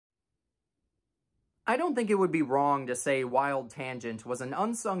I don't think it would be wrong to say Wild Tangent was an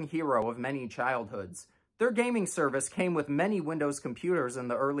unsung hero of many childhoods. Their gaming service came with many Windows computers in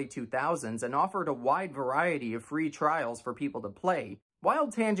the early 2000s and offered a wide variety of free trials for people to play.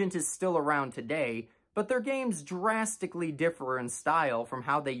 Wild Tangent is still around today, but their games drastically differ in style from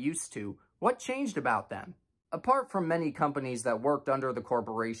how they used to. What changed about them? Apart from many companies that worked under the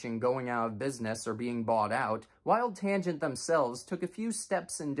corporation going out of business or being bought out, Wild Tangent themselves took a few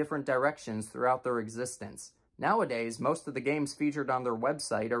steps in different directions throughout their existence. Nowadays, most of the games featured on their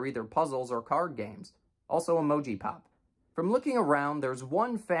website are either puzzles or card games. Also Emoji Pop. From looking around, there's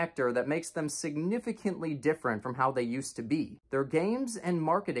one factor that makes them significantly different from how they used to be. Their games and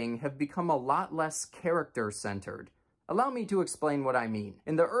marketing have become a lot less character-centered. Allow me to explain what I mean.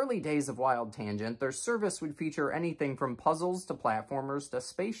 In the early days of Wild Tangent, their service would feature anything from puzzles to platformers to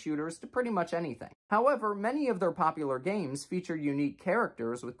space shooters to pretty much anything. However, many of their popular games feature unique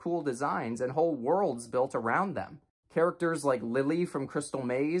characters with cool designs and whole worlds built around them. Characters like Lily from Crystal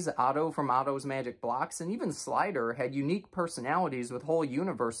Maze, Otto from Otto's Magic Blocks, and even Slider had unique personalities with whole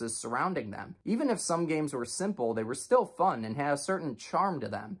universes surrounding them. Even if some games were simple, they were still fun and had a certain charm to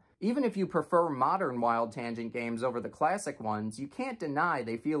them. Even if you prefer modern Wild Tangent games over the classic ones, you can't deny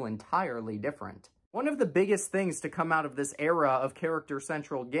they feel entirely different. One of the biggest things to come out of this era of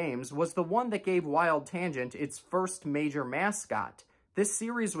character-central games was the one that gave Wild Tangent its first major mascot. This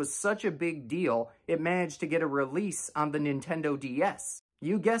series was such a big deal, it managed to get a release on the Nintendo DS.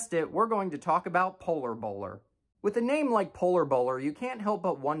 You guessed it, we're going to talk about Polar Bowler. With a name like Polar Bowler, you can't help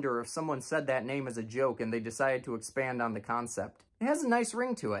but wonder if someone said that name as a joke and they decided to expand on the concept. It has a nice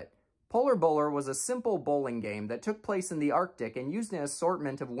ring to it. Polar Bowler was a simple bowling game that took place in the Arctic and used an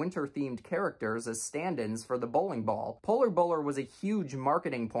assortment of winter-themed characters as stand-ins for the bowling ball. Polar Bowler was a huge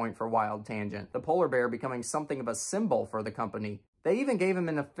marketing point for Wild Tangent, the polar bear becoming something of a symbol for the company. They even gave him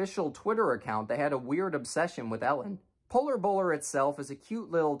an official Twitter account that had a weird obsession with Ellen. Polar Bowler itself is a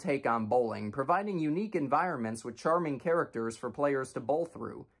cute little take on bowling, providing unique environments with charming characters for players to bowl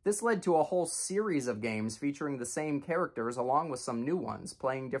through. This led to a whole series of games featuring the same characters along with some new ones,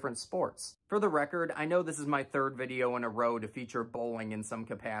 playing different sports. For the record, I know this is my third video in a row to feature bowling in some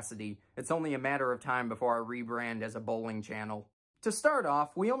capacity. It's only a matter of time before I rebrand as a bowling channel. To start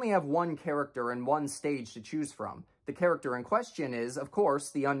off, we only have one character and one stage to choose from. The character in question is, of course,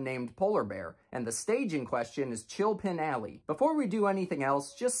 the unnamed polar bear, and the stage in question is Chillpin Alley. Before we do anything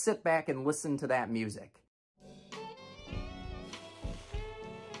else, just sit back and listen to that music.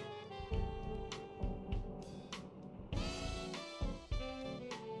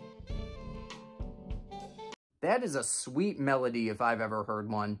 That is a sweet melody if I've ever heard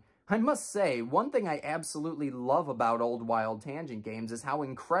one. I must say, one thing I absolutely love about old Wild Tangent games is how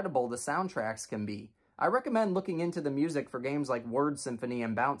incredible the soundtracks can be. I recommend looking into the music for games like Word Symphony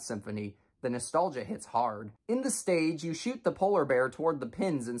and Bounce Symphony. The nostalgia hits hard. In the stage, you shoot the polar bear toward the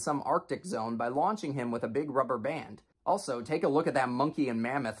pins in some Arctic zone by launching him with a big rubber band. Also, take a look at that monkey and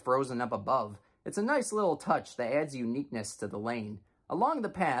mammoth frozen up above. It's a nice little touch that adds uniqueness to the lane. Along the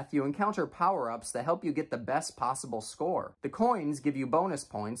path, you encounter power-ups that help you get the best possible score. The coins give you bonus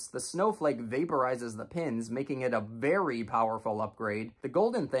points, the snowflake vaporizes the pins, making it a very powerful upgrade, the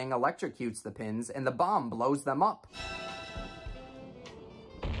golden thing electrocutes the pins, and the bomb blows them up.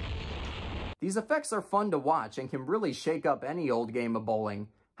 These effects are fun to watch and can really shake up any old game of bowling.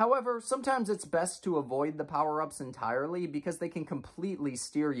 However, sometimes it's best to avoid the power-ups entirely because they can completely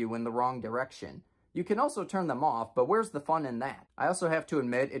steer you in the wrong direction. You can also turn them off, but where's the fun in that? I also have to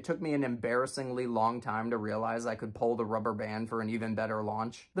admit, it took me an embarrassingly long time to realize I could pull the rubber band for an even better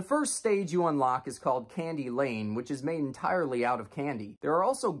launch. The first stage you unlock is called Candy Lane, which is made entirely out of candy. There are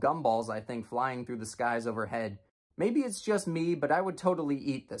also gumballs, I think, flying through the skies overhead. Maybe it's just me, but I would totally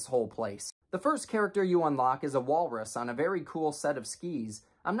eat this whole place. The first character you unlock is a walrus on a very cool set of skis.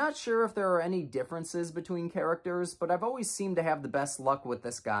 I'm not sure if there are any differences between characters, but I've always seemed to have the best luck with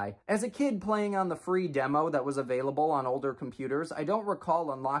this guy. As a kid playing on the free demo that was available on older computers, I don't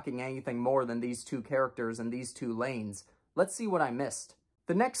recall unlocking anything more than these two characters and these two lanes. Let's see what I missed.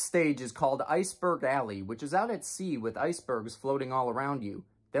 The next stage is called Iceberg Alley, which is out at sea with icebergs floating all around you.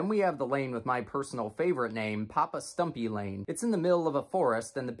 Then we have the lane with my personal favorite name, Papa Stumpy Lane. It's in the middle of a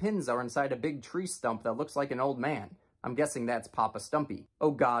forest, and the pins are inside a big tree stump that looks like an old man. I'm guessing that's Papa Stumpy. Oh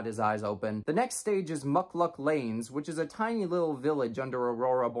god, his eyes open. The next stage is Muckluck Lanes, which is a tiny little village under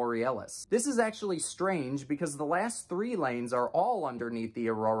Aurora Borealis. This is actually strange because the last three lanes are all underneath the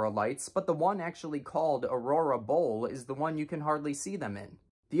Aurora lights, but the one actually called Aurora Bowl is the one you can hardly see them in.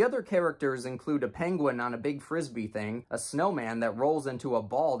 The other characters include a penguin on a big frisbee thing, a snowman that rolls into a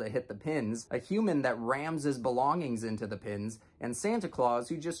ball to hit the pins, a human that rams his belongings into the pins, and Santa Claus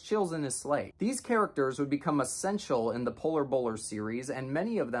who just chills in his sleigh. These characters would become essential in the Polar Bowler series, and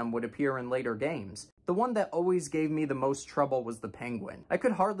many of them would appear in later games. The one that always gave me the most trouble was the penguin. I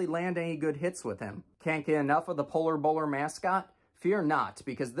could hardly land any good hits with him. Can't get enough of the Polar Bowler mascot? Fear not,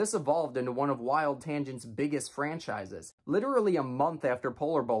 because this evolved into one of Wild Tangent's biggest franchises. Literally a month after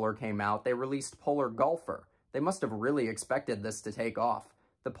Polar Bowler came out, they released Polar Golfer. They must have really expected this to take off.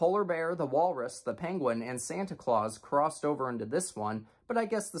 The polar bear, the walrus, the penguin, and Santa Claus crossed over into this one, but I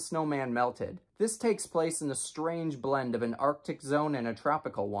guess the snowman melted. This takes place in a strange blend of an Arctic zone and a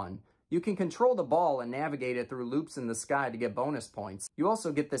tropical one. You can control the ball and navigate it through loops in the sky to get bonus points. You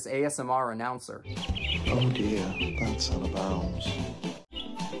also get this ASMR announcer. Oh dear, that's out of bounds.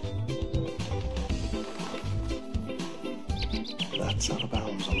 That's out of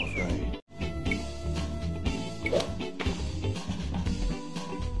bounds, I'm afraid.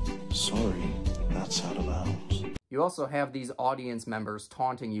 Sorry, that's out of bounds. You also have these audience members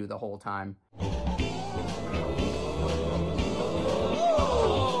taunting you the whole time.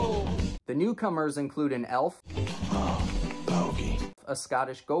 The newcomers include an elf, Bogey. a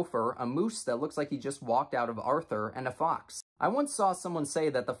Scottish gopher, a moose that looks like he just walked out of Arthur, and a fox. I once saw someone say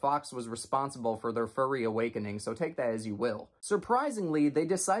that the fox was responsible for their furry awakening, so take that as you will. Surprisingly, they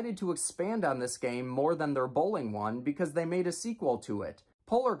decided to expand on this game more than their bowling one because they made a sequel to it.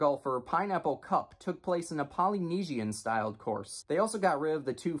 Polar Golfer Pineapple Cup took place in a Polynesian-styled course. They also got rid of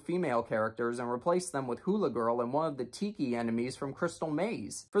the two female characters and replaced them with Hula Girl and one of the Tiki enemies from Crystal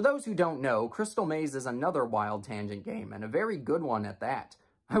Maze. For those who don't know, Crystal Maze is another Wild Tangent game, and a very good one at that.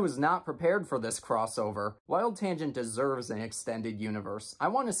 I was not prepared for this crossover. Wild Tangent deserves an extended universe. I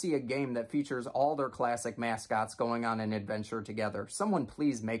want to see a game that features all their classic mascots going on an adventure together. Someone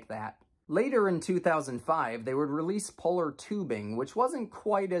please make that. Later in 2005, they would release Polar Tubing, which wasn't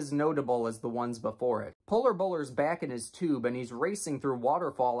quite as notable as the ones before it. Polar Bowler's back in his tube and he's racing through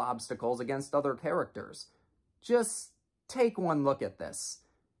waterfall obstacles against other characters. Just take one look at this.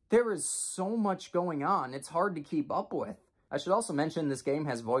 There is so much going on, it's hard to keep up with. I should also mention this game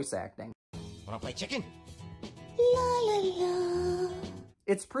has voice acting. Wanna play chicken? La la la.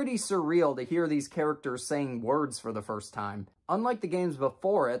 It's pretty surreal to hear these characters saying words for the first time. Unlike the games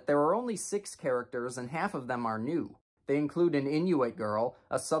before it, there are only 6 characters and half of them are new. They include an Inuit girl,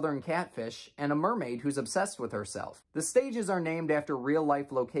 a southern catfish, and a mermaid who's obsessed with herself. The stages are named after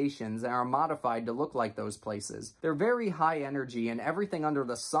real-life locations and are modified to look like those places. They're very high energy and everything under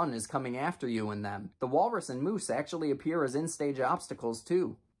the sun is coming after you in them. The walrus and moose actually appear as in-stage obstacles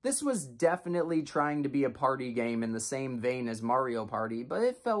too. This was definitely trying to be a party game in the same vein as Mario Party, but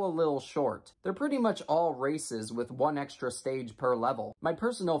it fell a little short. They're pretty much all races with one extra stage per level. My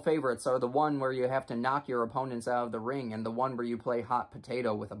personal favorites are the one where you have to knock your opponents out of the ring and the one where you play hot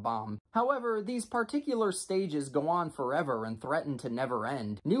potato with a bomb. However, these particular stages go on forever and threaten to never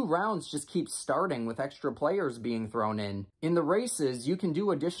end. New rounds just keep starting with extra players being thrown in. In the races, you can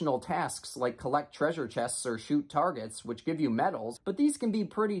do additional tasks like collect treasure chests or shoot targets, which give you medals, but these can be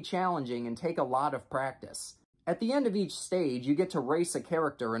pretty challenging and take a lot of practice. At the end of each stage, you get to race a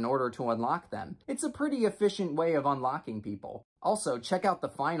character in order to unlock them. It's a pretty efficient way of unlocking people. Also, check out the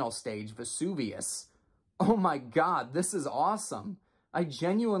final stage, Vesuvius. Oh my god, this is awesome! I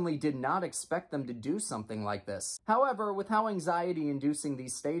genuinely did not expect them to do something like this. However, with how anxiety-inducing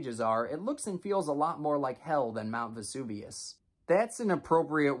these stages are, it looks and feels a lot more like hell than Mount Vesuvius. That's an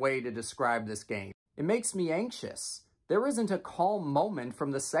appropriate way to describe this game. It makes me anxious. There isn't a calm moment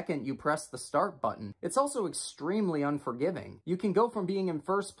from the second you press the start button. It's also extremely unforgiving. You can go from being in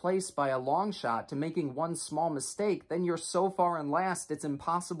first place by a long shot to making one small mistake, then you're so far in last it's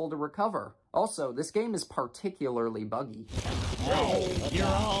impossible to recover. Also, this game is particularly buggy. Oh, you're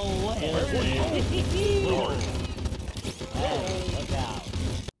all wet. Look out.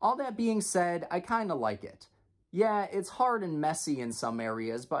 All that being said, I kinda like it. Yeah, it's hard and messy in some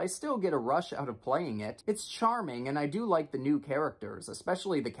areas, but I still get a rush out of playing it. It's charming, and I do like the new characters,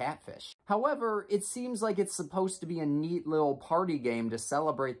 especially the catfish. However, it seems like it's supposed to be a neat little party game to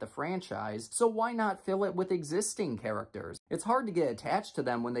celebrate the franchise, so why not fill it with existing characters? It's hard to get attached to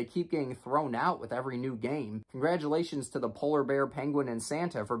them when they keep getting thrown out with every new game. Congratulations to the polar bear, penguin, and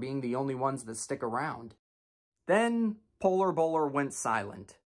Santa for being the only ones that stick around. Then, Polar Bowler went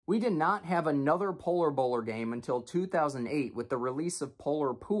silent. We did not have another Polar Bowler game until 2008 with the release of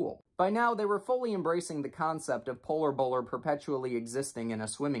Polar Pool. By now, they were fully embracing the concept of Polar Bowler perpetually existing in a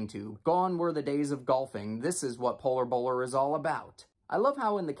swimming tube. Gone were the days of golfing. This is what Polar Bowler is all about. I love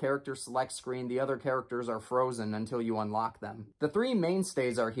how in the character select screen, the other characters are frozen until you unlock them. The three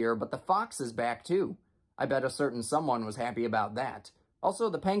mainstays are here, but the fox is back too. I bet a certain someone was happy about that. Also,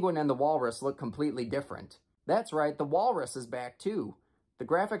 the penguin and the walrus look completely different. That's right, the walrus is back too. The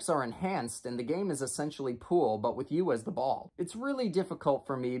graphics are enhanced, and the game is essentially pool, but with you as the ball. It's really difficult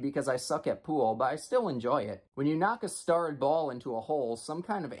for me because I suck at pool, but I still enjoy it. When you knock a starred ball into a hole, some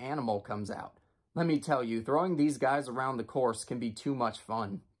kind of animal comes out. Let me tell you, throwing these guys around the course can be too much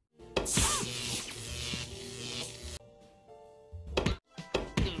fun.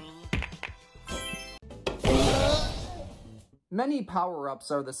 Many power-ups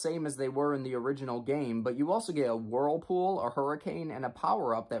are the same as they were in the original game, but you also get a whirlpool, a hurricane, and a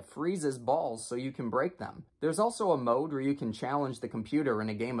power-up that freezes balls so you can break them. There's also a mode where you can challenge the computer in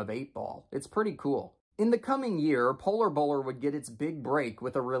a game of 8-ball. It's pretty cool. In the coming year, Polar Bowler would get its big break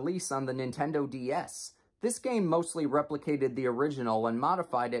with a release on the Nintendo DS. This game mostly replicated the original and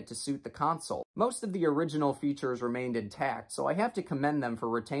modified it to suit the console. Most of the original features remained intact, so I have to commend them for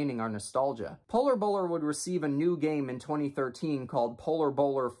retaining our nostalgia. Polar Bowler would receive a new game in 2013 called Polar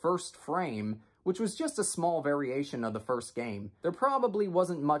Bowler First Frame, which was just a small variation of the first game. There probably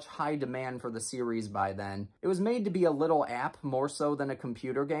wasn't much high demand for the series by then. It was made to be a little app more so than a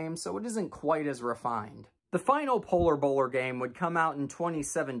computer game, so it isn't quite as refined. The final Polar Bowler game would come out in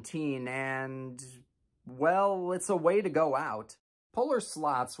 2017 and... well, it's a way to go out. Polar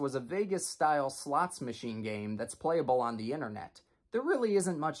Slots was a Vegas-style slots machine game that's playable on the internet. There really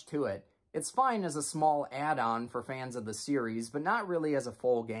isn't much to it. It's fine as a small add-on for fans of the series, but not really as a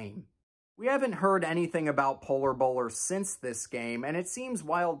full game. We haven't heard anything about Polar Bowler since this game, and it seems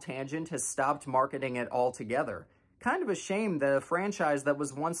Wild Tangent has stopped marketing it altogether. Kind of a shame that a franchise that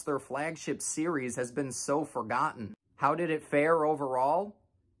was once their flagship series has been so forgotten. How did it fare overall?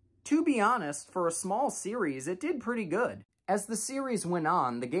 To be honest, for a small series, it did pretty good. As the series went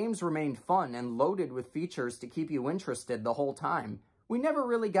on, the games remained fun and loaded with features to keep you interested the whole time. We never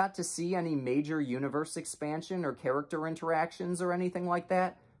really got to see any major universe expansion or character interactions or anything like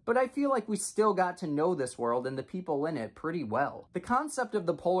that, but I feel like we still got to know this world and the people in it pretty well. The concept of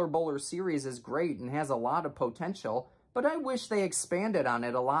the Polar Bowler series is great and has a lot of potential, but I wish they expanded on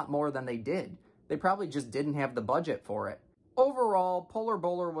it a lot more than they did. They probably just didn't have the budget for it. Overall, Polar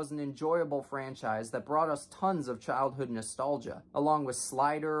Bowler was an enjoyable franchise that brought us tons of childhood nostalgia, along with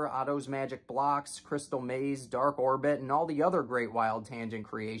Slider, Otto's Magic Blocks, Crystal Maze, Dark Orbit, and all the other great Wild Tangent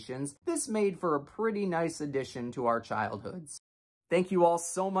creations. This made for a pretty nice addition to our childhoods. Thank you all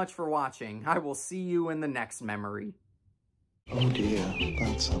so much for watching. I will see you in the next memory. Oh dear,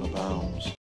 that's out of bounds.